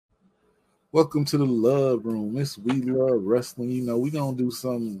Welcome to the Love Room. It's We Love Wrestling. We gonna do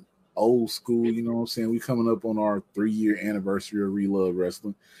some old school, what I'm saying? We coming up on our 3-year anniversary of We Love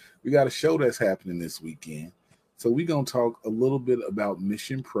Wrestling. We got a show that's happening this weekend. So we gonna talk a little bit about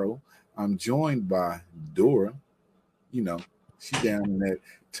Mission Pro. I'm joined by Dora. She down in that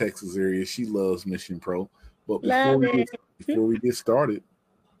Texas area. She loves Mission Pro. But before we get started,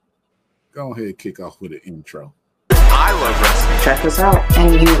 go ahead and kick off with an intro. I love wrestling. Check us out.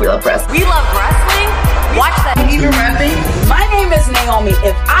 And you love wrestling. We love wrestling. Watch that. You rapping? My name is Naomi.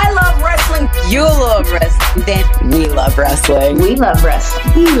 If I love wrestling, You love wrestling. Then we love wrestling. We love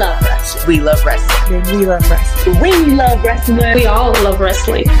wrestling. We love wrestling. we love wrestling. We love wrestling. We love wrestling. We all love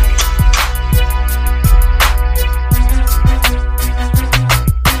wrestling.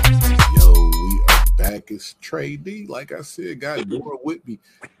 We are back. It's Trey D. Like I said, got Dora with me.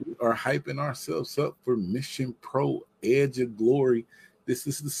 We are hyping ourselves up for Mission Pro Edge of Glory. This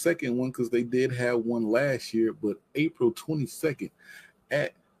is the second one because they did have one last year, but April 22nd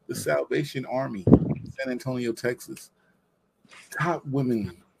at the Salvation Army, San Antonio, Texas. Top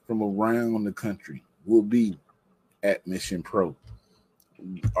women from around the country will be at Mission Pro.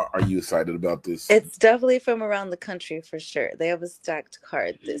 Are you excited about this? It's definitely from around the country for sure. They have a stacked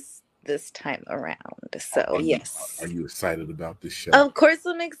card this time around. So yes. Are you excited about this show? Of course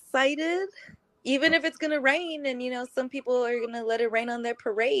I'm excited. Even if it's gonna rain and some people are gonna let it rain on their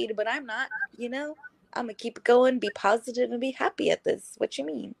parade, but I'm not, I'm gonna keep it going, be positive and be happy at this. What you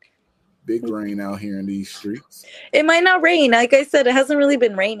mean? Big rain out here in these streets. It might not rain. Like I said, it hasn't really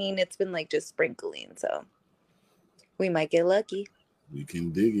been raining. It's been like just sprinkling. So we might get lucky. We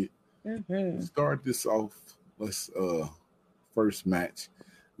can dig it. Mm-hmm. Start this off. Let's first match.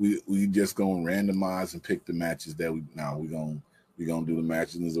 We just gonna randomize and pick the matches that we're gonna do the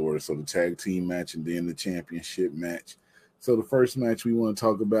matches in this order. So the tag team match and then the championship match. So the first match we want to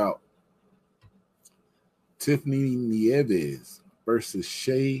talk about: Tiffany Nieves versus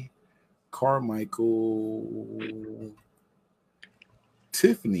Shay Carmichael.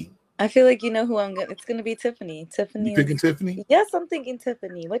 Tiffany. I feel like who I'm gonna. It's gonna be Tiffany. Tiffany. You picking Tiffany? Yes, I'm thinking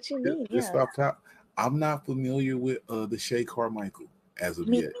Tiffany. What you mean? Just off top. I'm not familiar with the Shay Carmichael as of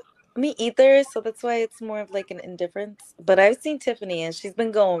yet. Me either. So that's why it's more of like an indifference. But I've seen Tiffany and she's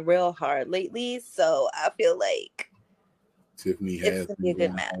been going real hard lately. So I feel like Tiffany has it's gonna be a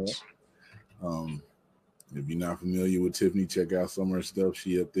good match. If you're not familiar with Tiffany, check out some of her stuff.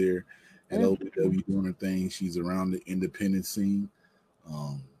 She up there at OVW doing her thing. She's around the independent scene.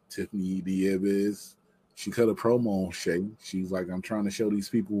 Tiffany Nieves, she cut a promo on Shay. She's like, I'm trying to show these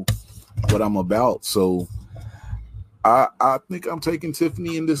people what I'm about. So I think I'm taking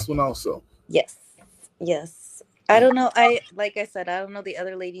Tiffany in this one also. Yes. I don't know. Like I said, I don't know the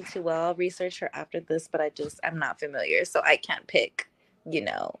other lady too well. I'll research her after this, but I'm not familiar, so I can't pick.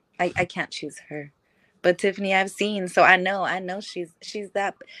 I can't choose her. But Tiffany, I've seen, so I know she's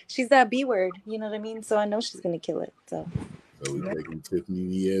that B word. You know what I mean? So I know she's gonna kill it. So we're taking Tiffany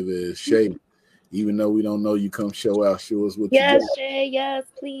Nieves. Shay, even though we don't know you, come show us what you got. Yes, Shay. Yes,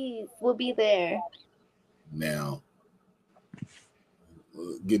 please. We'll be there. Now,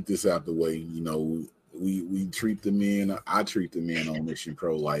 get this out the way. We treat the men. I treat the men on Mission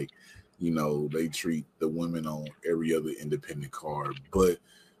Pro like, they treat the women on every other independent card. But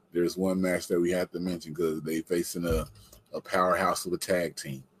there's one match that we have to mention because they facing a powerhouse of a tag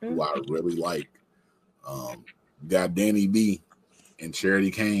team who I really like. Got Danny B and Charity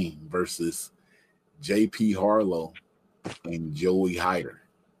Kane versus JP Harlow and Joey Hyder.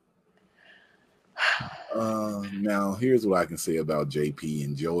 Now, here's what I can say about JP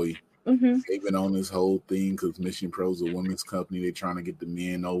and Joey. They've been on this whole thing because Mission Pro's a women's company. They're trying to get the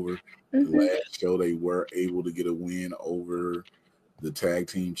men over. The last show, they were able to get a win over the tag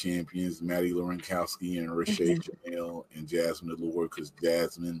team champions, Maddie Lorenkowski and Rashay Chanel and Jasmine Allure, because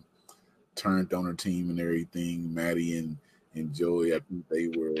Jasmine turned on her team and everything. Maddie and Joey, I think they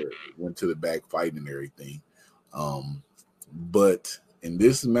went to the back fighting and everything. But in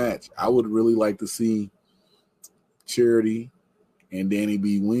this match, I would really like to see Charity and Danny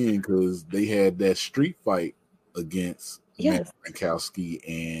B win because they had that street fight against Matt Frankowski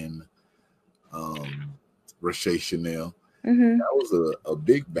and Rashay Chanel. That was a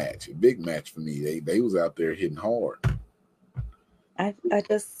big match for me. They was out there hitting hard. I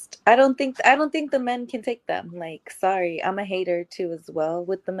don't think the men can take them. Like, sorry, I'm a hater too as well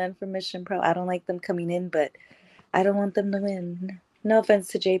with the men from Mission Pro. I don't like them coming in, but I don't want them to win. No offense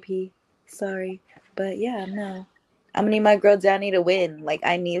to JP, sorry, but yeah, no. I'm gonna need my girl Danny to win. Like,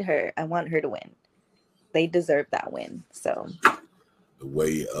 I need her. I want her to win. They deserve that win. So the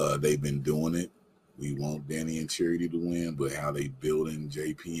way they've been doing it, we want Danny and Charity to win, but how they building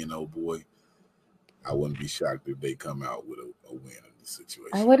JP and oh boy, I wouldn't be shocked if they come out with a win in this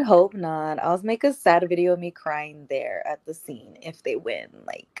situation. I would hope not. I'll make a sad video of me crying there at the scene if they win,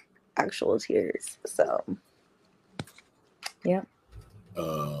 like actual tears. So, yeah.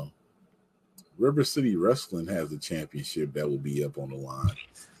 River City Wrestling has a championship that will be up on the line.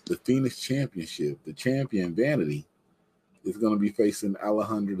 The Phoenix Championship, the champion Vanity, is going to be facing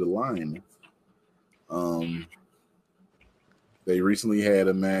Alejandra the Lion. They recently had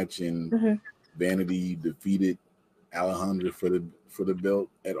a match, and Vanity defeated Alejandra for the belt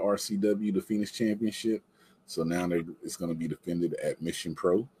at RCW, the Phoenix Championship. So now it's going to be defended at Mission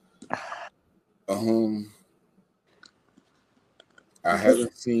Pro. I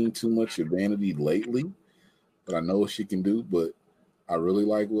haven't seen too much of Vanity lately, but I know what she can do. But I really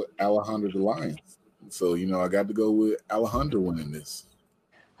like what Alejandra the Lion. So, I got to go with Alejandra winning this.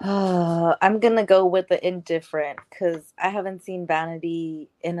 I'm gonna go with the indifferent because I haven't seen Vanity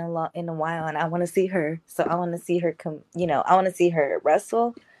in a while, and I want to see her. So I want to see her I want to see her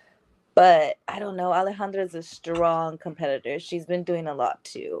wrestle. But I don't know. Alejandra is a strong competitor. She's been doing a lot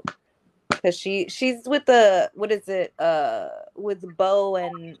too. Because she's with with Bo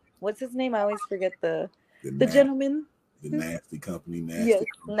and what's his name? I always forget the gentleman. The Nasty Company. Nasty.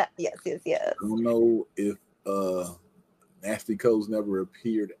 Yes. I don't know if Nasty Co's never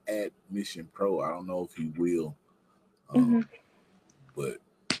appeared at Mission Pro. I don't know if he will. But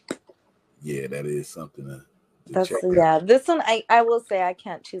yeah, that is something to check out. This one I will say I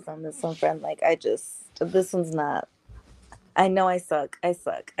can't choose on this one, friend. Like this one's not. I know I suck. I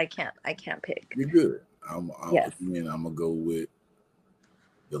can't pick. You're good. I'm gonna go with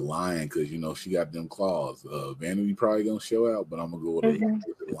the Lion because she got them claws. Vanity probably gonna show out, but I'm gonna go with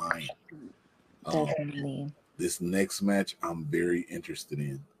the Lion. Definitely. This next match I'm very interested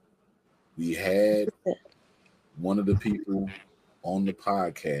in. We had one of the people on the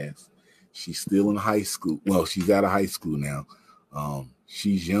podcast. She's still in high school. Well, she's out of high school now.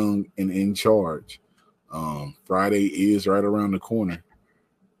 She's young and in charge. Friday is right around the corner.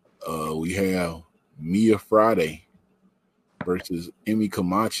 We have Mia Friday versus Emmy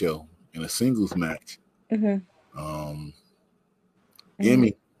Camacho in a singles match.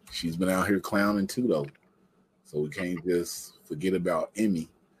 Emmy, she's been out here clowning too, though, so we can't just forget about Emmy.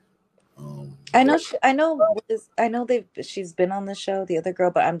 She's been on the show, the other girl,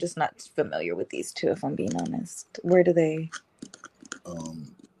 but I'm just not familiar with these two, if I'm being honest. Where do they?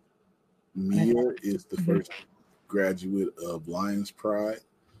 Mia is the first graduate of Lions Pride.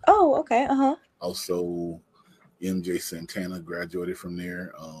 Oh, okay. Also, MJ Santana graduated from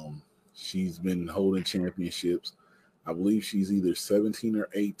there. She's been holding championships. I believe she's either 17 or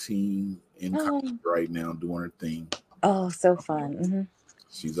 18 in college right now doing her thing. Oh, so fun.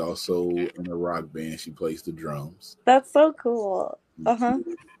 She's also in a rock band. She plays the drums. That's so cool.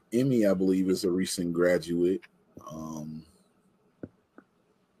 Emmy, I believe, is a recent graduate.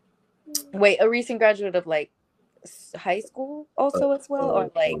 Wait, a recent graduate of like high school also as well, or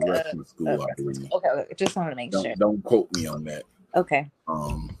like school? I believe. Okay, just want to make sure. Don't quote me on that. Okay.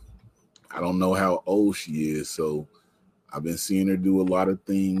 I don't know how old she is, so I've been seeing her do a lot of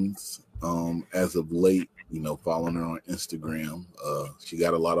things as of late. Following her on Instagram. She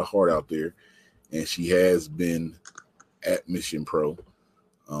got a lot of heart out there, and she has been at Mission Pro.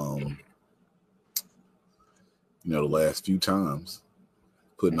 The last few times,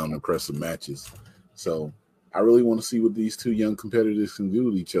 putting on impressive matches. So I really want to see what these two young competitors can do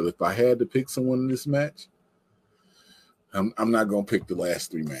with each other. If I had to pick someone in this match, I'm not going to pick the last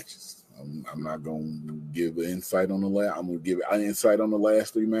three matches. I'm not going to give an insight on the last. I'm going to give an insight on the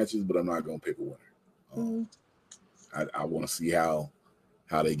last three matches, but I'm not going to pick a winner. I want to see how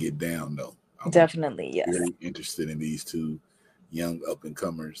they get down, though. Definitely, yes. Very interested in these two young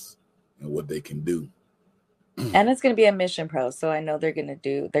up-and-comers and what they can do. And it's going to be a Mission Pro, so I know they're going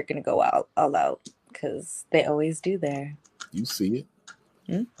to go all out because they always do there. You see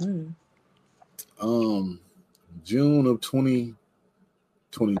it. June of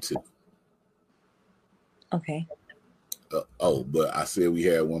 2022. Okay. But I said we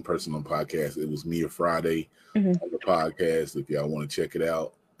had one person on podcast. It was Mia Friday on the podcast. If y'all want to check it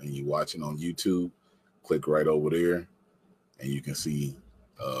out and you're watching on YouTube, click right over there and you can see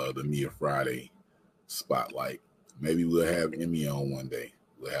the Mia Friday spotlight. Maybe we'll have Emmy on one day.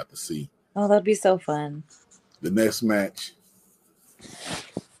 We'll have to see. Oh, that'd be so fun. The next match,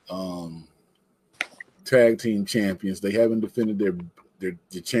 tag team champions. They haven't defended their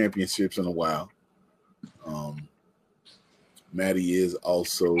championships in a while. Maddie is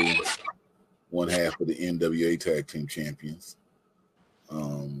also one half of the NWA tag team champions.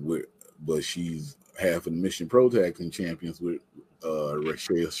 But she's half of the Mission Pro tag team champions with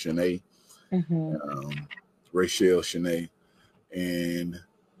Rachel Shanae. Rachel Shanae, and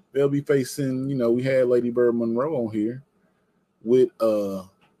they'll be facing. We had Lady Bird Monroe on here with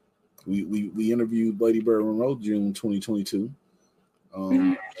we interviewed Lady Bird Monroe June 2022.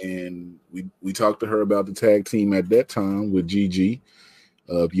 And we talked to her about the tag team at that time with Gigi.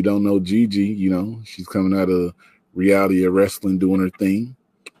 If you don't know Gigi, she's coming out of Reality of Wrestling doing her thing.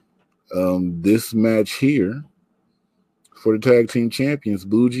 This match here for the tag team champions,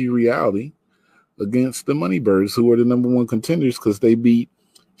 Bougie Reality, against the Money Birds, who are the number one contenders because they beat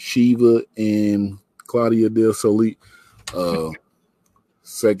Shiva and Claudia Del Solis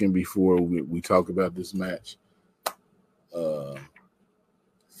second before we talk about this match.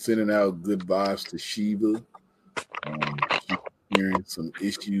 Sending out good vibes to Shiva. She's experiencing some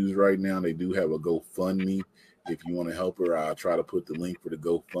issues right now. They do have a GoFundMe. If you want to help her, I'll try to put the link for the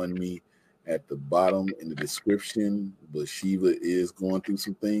GoFundMe at the bottom in the description. But Shiva is going through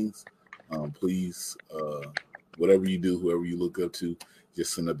some things. Please, whatever you do, whoever you look up to,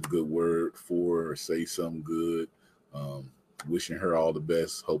 just send up a good word for her or say something good. Wishing her all the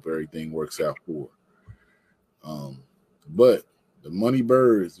best. Hope everything works out for her. But the Money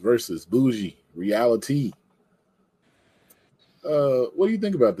Birds versus Bougie Reality. What do you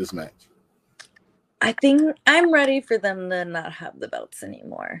think about this match? I think I'm ready for them to not have the belts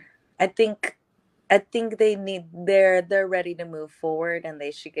anymore. I think they're ready to move forward, and they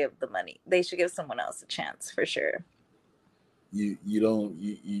should give someone else a chance for sure. You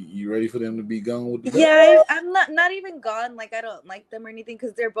ready for them to be gone with the belt? Yeah, I'm not even gone. Like, I don't like them or anything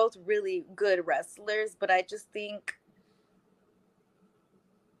because they're both really good wrestlers, but I just think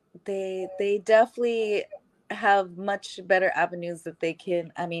they definitely have much better avenues that they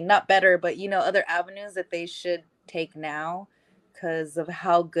can, not better, but other avenues that they should take now because of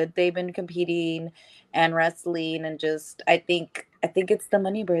how good they've been competing and wrestling, and just I think it's the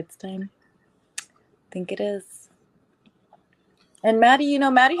Money Birds time. I think it is. And Maddie,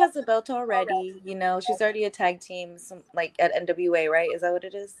 Maddie has a belt already. She's already a tag team, like at NWA, right? Is that what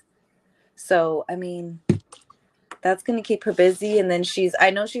it is? So that's gonna keep her busy, and then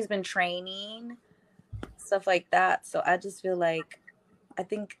I know she's been training, stuff like that. So I just feel like I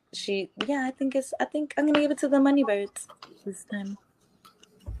think I'm gonna give it to the Money Birds this time.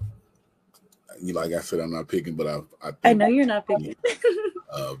 Like I said, I'm not picking, but I know you're not picking.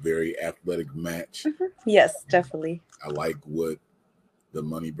 A very athletic match. Yes, definitely. I like what the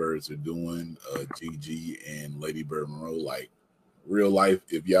Money Birds are doing. Gigi and Lady Bird Monroe, like real life.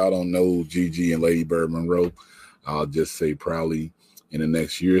 If y'all don't know Gigi and Lady Bird Monroe, I'll just say probably in the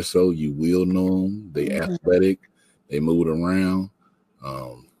next year or so, you will know them. They athletic. They move around.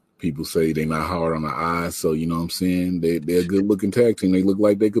 People say they're not hard on the eyes. So, you know what I'm saying? They're a good-looking tag team. They look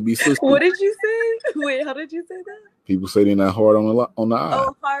like they could be sisters. What did you say? Wait, how did you say that? People say they're not hard on the eyes.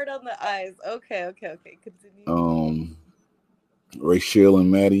 Oh, hard on the eyes. Okay. Continue. Rachel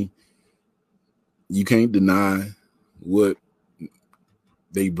and Maddie, you can't deny what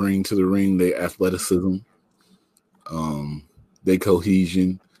they bring to the ring, their athleticism, their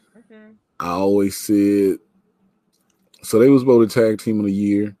cohesion. I always said, so they was voted tag team of the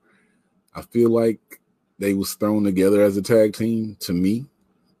year. I feel like they was thrown together as a tag team to me.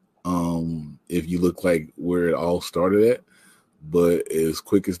 If you look like where it all started at, but as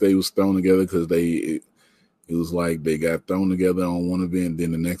quick as they was thrown together, because it was like they got thrown together on one event,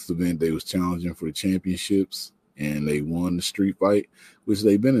 then the next event they was challenging for the championships, and they won the street fight, which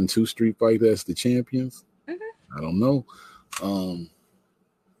they've been in 2 street fights as the champions. I don't know.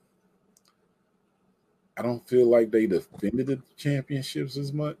 I don't feel like they defended the championships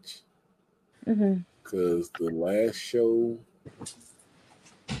as much because the last show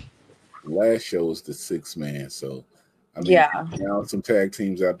is the 6-man. So now some tag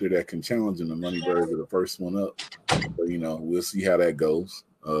teams out there that can challenge them. The Money Birds are the first one up. But we'll see how that goes.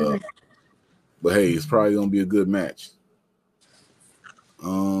 But hey, it's probably gonna be a good match.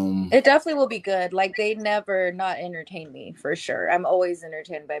 It definitely will be good. Like, they never not entertain me for sure. I'm always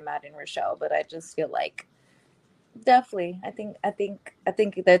entertained by Matt and Rochelle, but I just feel like definitely I think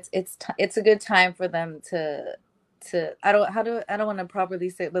that's it's a good time for them to I don't want to properly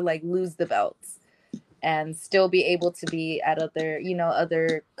say it, but like lose the belts and still be able to be at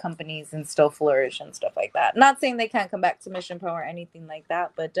other companies and still flourish and stuff like that. Not saying they can't come back to Mission Pro or anything like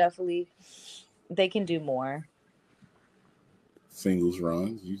that, but definitely they can do more. Singles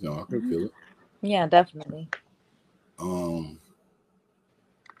runs, I can feel it. Yeah, definitely. I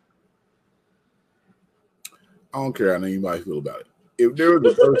don't care how anybody feel about it. If there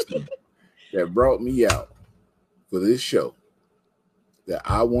was a person that brought me out for this show that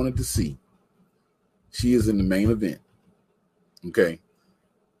I wanted to see, she is in the main event. Okay.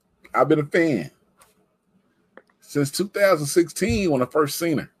 I've been a fan since 2016 when I first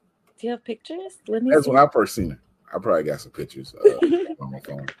seen her. Do you have pictures? Let me That's see. when I first seen her. I probably got some pictures on my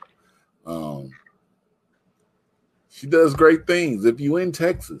phone. She does great things. If you in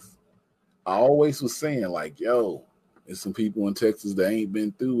Texas, I always was saying like, yo, there's some people in Texas that ain't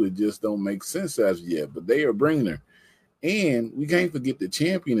been through it, just don't make sense as of yet, but they are bringing her. And we can't forget the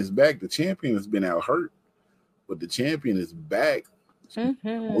champion is back. The champion has been out hurt, but the champion is back.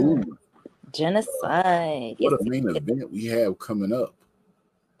 Mm-hmm. Genocide. What a main event we have coming up.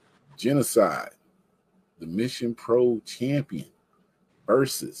 Genocide, the Mission Pro champion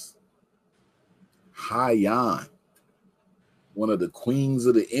versus Hyan, one of the queens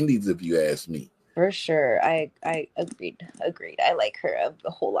of the indies, if you ask me. For sure. I agreed. I like her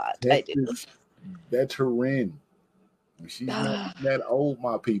a whole lot. I do. That's her win. She's not that old,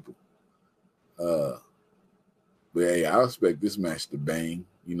 my people. But hey, I expect this match to bang,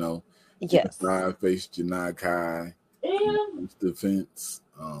 you know. Yes. Genocide faced Janai Kai. Defense.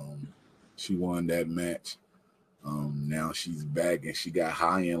 She won that match. Now she's back and she got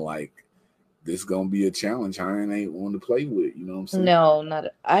Hyan like this gonna be a challenge. Hyan ain't one to play with, you know what I'm saying? No,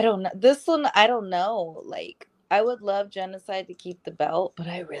 I don't know. This one, I don't know. Like, I would love Genocide to keep the belt, but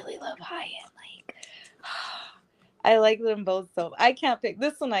I really love Hyan. Like, I like them both so. I can't pick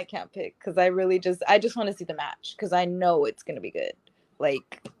this one. I can't pick because I just want to see the match because I know it's gonna be good.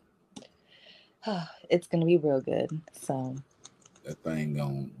 Like, it's gonna be real good. So that thing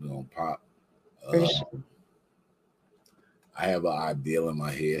gonna pop. For sure. I have an ideal in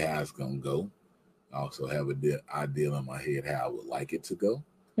my head how it's gonna go. I also have an ideal in my head how I would like it to go.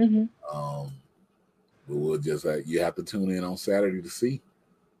 Mm-hmm. But we'll just you have to tune in on Saturday to see.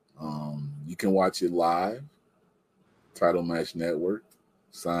 You can watch it live. Title Match Network.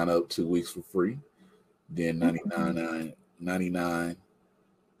 Sign up 2 weeks for free. Then $99. $99.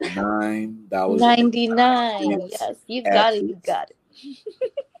 Yes, you got it. You got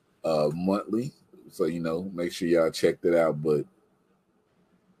it. Monthly. So, you know, make sure y'all check that out. But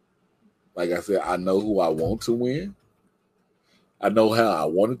like I said, I know who I want to win. I know how I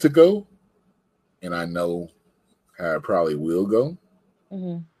want it to go. And I know how it probably will go.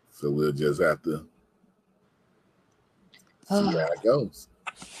 Mm-hmm. So we'll just have to see how it goes.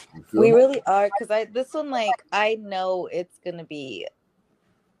 We really are, because this one, like, I know it's gonna be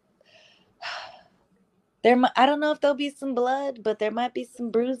I don't know if there'll be some blood, but there might be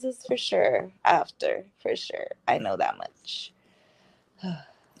some bruises for sure after, for sure. I know that much.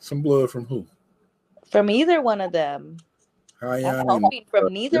 Some blood from who? From either one of them. I'm hoping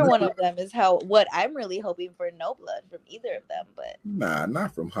from neither one of them is what I'm really hoping for. No blood from either of them, but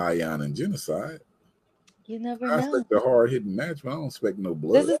not from Hyan and Genocide. You never know. I expect a hard-hitting match, but I don't expect no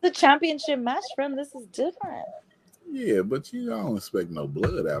blood. This is the championship match, friend. This is different. Yeah, but I don't expect no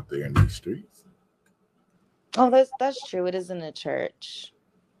blood out there in these streets. Oh, that's true. It isn't a church.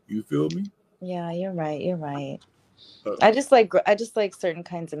 You feel me? Yeah, you're right. I just like certain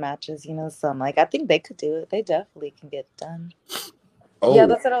kinds of matches, you know. So I'm like, I think they could do it. They definitely can get done. Oh. Yeah,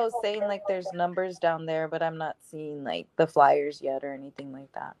 that's what I was saying. Like, there's numbers down there, but I'm not seeing like the flyers yet or anything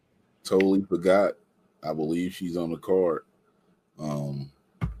like that. Totally forgot. I believe she's on the card.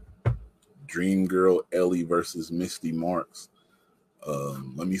 Dream Girl Ellie versus Misty Marks.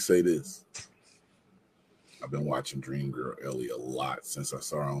 Let me say this. I've been watching Dream Girl Ellie a lot since I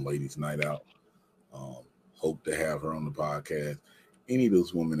saw her on Ladies Night Out. Hope to have her on the podcast. Any of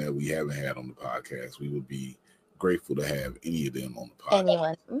those women that we haven't had on the podcast, we would be grateful to have any of them on the podcast.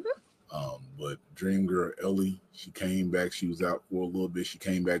 Anyone. Mm-hmm. But Dream Girl Ellie, she came back. She was out for a little bit. She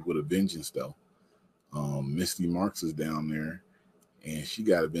came back with a vengeance, though. Misty Marks is down there, and she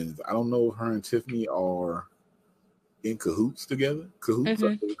got a vengeance. I don't know if her and Tiffany are in cahoots together. Cahoots?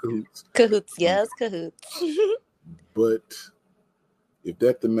 Mm-hmm. Cahoots. Cahoots, yes, cahoots. But if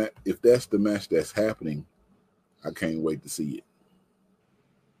that's the match that's happening, I can't wait to see it.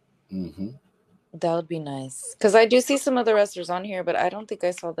 Mm-hmm. That would be nice. Because I do see some other wrestlers on here, but I don't think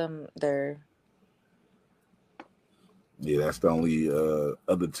I saw them there. Yeah, that's the only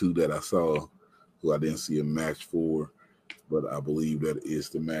other two that I saw who I didn't see a match for. But I believe that is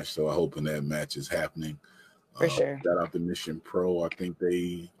the match. So I'm hoping that match is happening. For sure. Shout out to Mission Pro. I think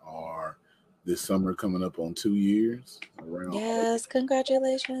they are this summer coming up on 2 years. Around yes,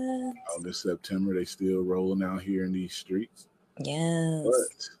 congratulations. August, September, they still rolling out here in these streets. Yes.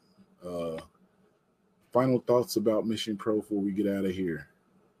 But final thoughts about Mission Pro before we get out of here.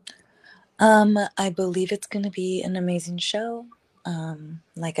 I believe it's going to be an amazing show.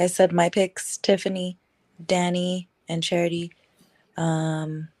 Like I said, my picks, Tiffany, Danny, and Charity.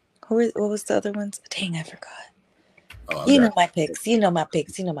 What was the other ones? Dang, I forgot. Oh, You know my picks. You know my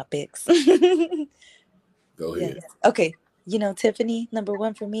picks. You know my picks. Go ahead. Yes. Okay. You know, Tiffany, number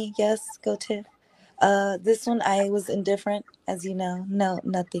one for me. Yes, go Tiff. This one I was indifferent, as you know. No,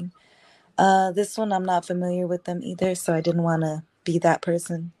 nothing. This one I'm not familiar with them either, so I didn't want to be that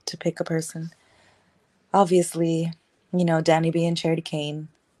person to pick a person. Obviously, you know, Danny B and Charity Kane.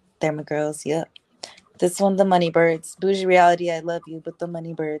 They're my girls. Yep. This one, the Money Birds. Bougie Reality, I love you, but the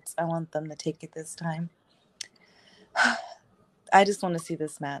Money Birds, I want them to take it this time. I just want to see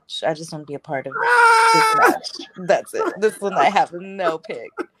this match. I just want to be a part of this match. That's it. This one I have no pick.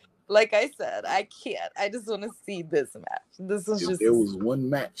 Like I said, I can't. I just want to see this match. This one's just. There was one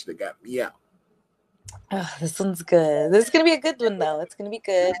match that got me out. This one's good. This is going to be a good one, though. It's going to be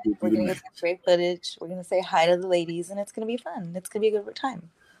good. We're going to get some great footage. We're going to say hi to the ladies, and it's going to be fun. It's going to be a good time.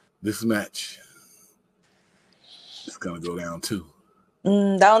 This match is going to go down, too.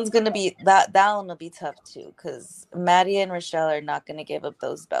 That one's going to be, that one will be tough, too, because Maddie and Rochelle are not going to give up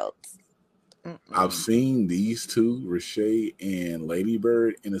those belts. I've seen these two, Rochelle and Lady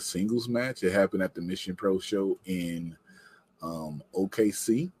Bird, in a singles match. It happened at the Mission Pro show in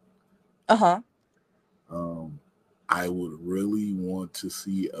OKC. I would really want to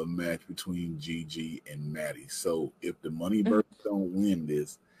see a match between Gigi and Maddie. So if the Money Birds don't win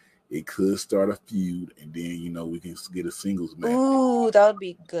this, it could start a feud, and then, you know, we can get a singles match. Ooh, that would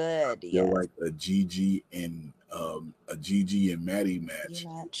be good. Yeah, like a Gigi and Maddie match.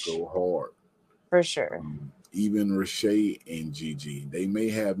 Go hard. For sure. Even Rochelle and Gigi, they may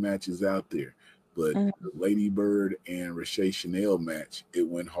have matches out there, but the Lady Bird and Rochelle Chanel match, it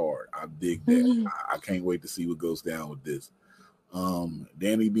went hard. I dig that. I can't wait to see what goes down with this.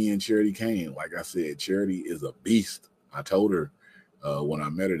 Danny B and Charity Kane, like I said, Charity is a beast. I told her when I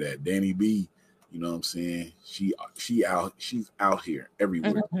met her that Danny B, you know what I'm saying, she's out here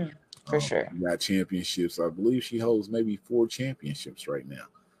everywhere. For sure. Got championships. I believe she holds maybe 4 championships right now.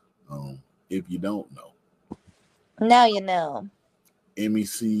 If you don't know. Now you know.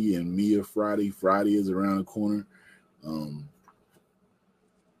 MEC and Mia Friday. Friday is around the corner.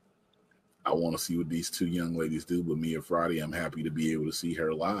 I want to see what these two young ladies do, but Mia Friday, I'm happy to be able to see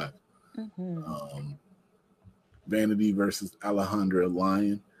her live. Vanity versus Alejandra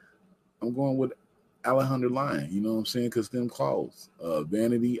Lyon. I'm going with Alejandra Lyon, you know what I'm saying? Because them claws.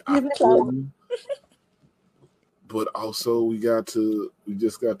 Vanity, I feel you. But also we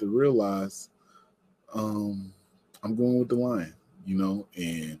just got to realize I'm going with the Lion, you know,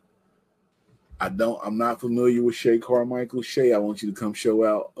 and I'm not familiar with Shay Carmichael. Shay, I want you to come show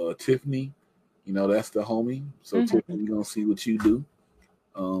out Tiffany. You know, that's the homie. So Tiffany, we're gonna see what you do.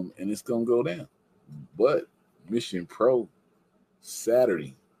 And it's gonna go down. But Mission Pro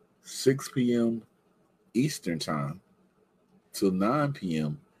Saturday, 6 p.m. Eastern time till 9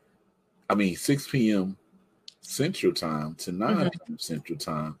 p.m. 6 p.m. Central time to 9 p.m. Central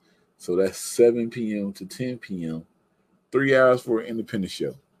time. So that's 7 p.m. to 10 p.m. 3 hours for an independent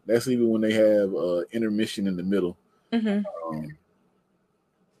show. That's even when they have intermission in the middle,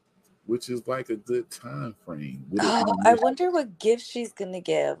 which is like a good time frame. I wonder what gift she's gonna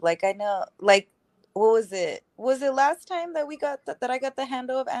give. Like, I know, like, what was it? Was it last time that we got that I got the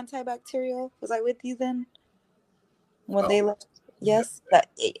handle of antibacterial? Was I with you then? When they left? Yes.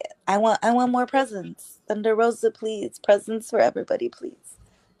 I want more presents. Thunder Rosa, please. Presents for everybody, please.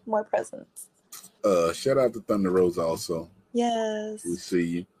 More presents. Shout out to Thunder Rosa also. Yes. We see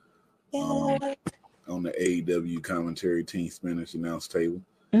you. Yes. On the AEW commentary team Spanish announce table.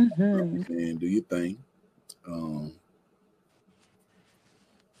 And do your thing.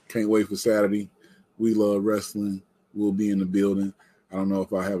 Can't wait for Saturday. We love wrestling. We'll be in the building. I don't know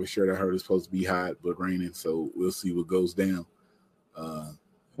if I have a shirt. I heard it's supposed to be hot but raining, so we'll see what goes down.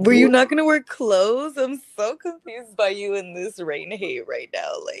 Were you not going to wear clothes? I'm so confused by you in this rain hate right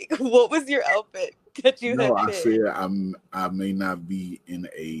now. Like, what was your outfit that you had? I said I may not be in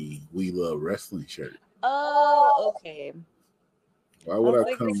a We Love Wrestling shirt. Oh, okay. Why would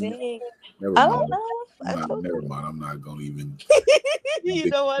I come? Never mind. I don't know. Never mind. I'm not going to even. You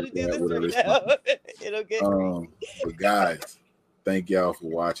don't want to do this right now. It'll get But guys, thank y'all for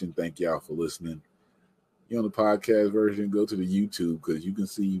watching. Thank y'all for listening. You on the podcast version, go to the YouTube because you can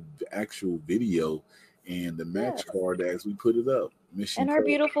see the actual video and the match card as we put it up. Mission Pro, our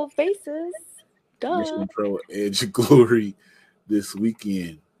beautiful faces. Duh. Mission Pro Edge of Glory this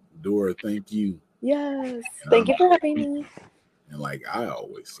weekend. Dora, thank you. Yes. Thank you for having me. And like I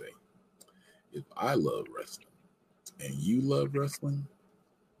always say, if I love wrestling and you love wrestling,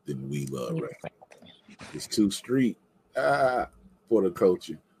 then we love wrestling. It's 2 Street for the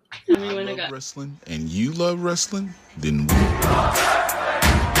culture. I love wrestling and you love wrestling, then we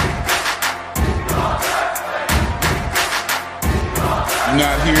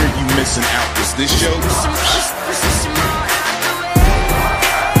Not here, you missing out. 'Cause this show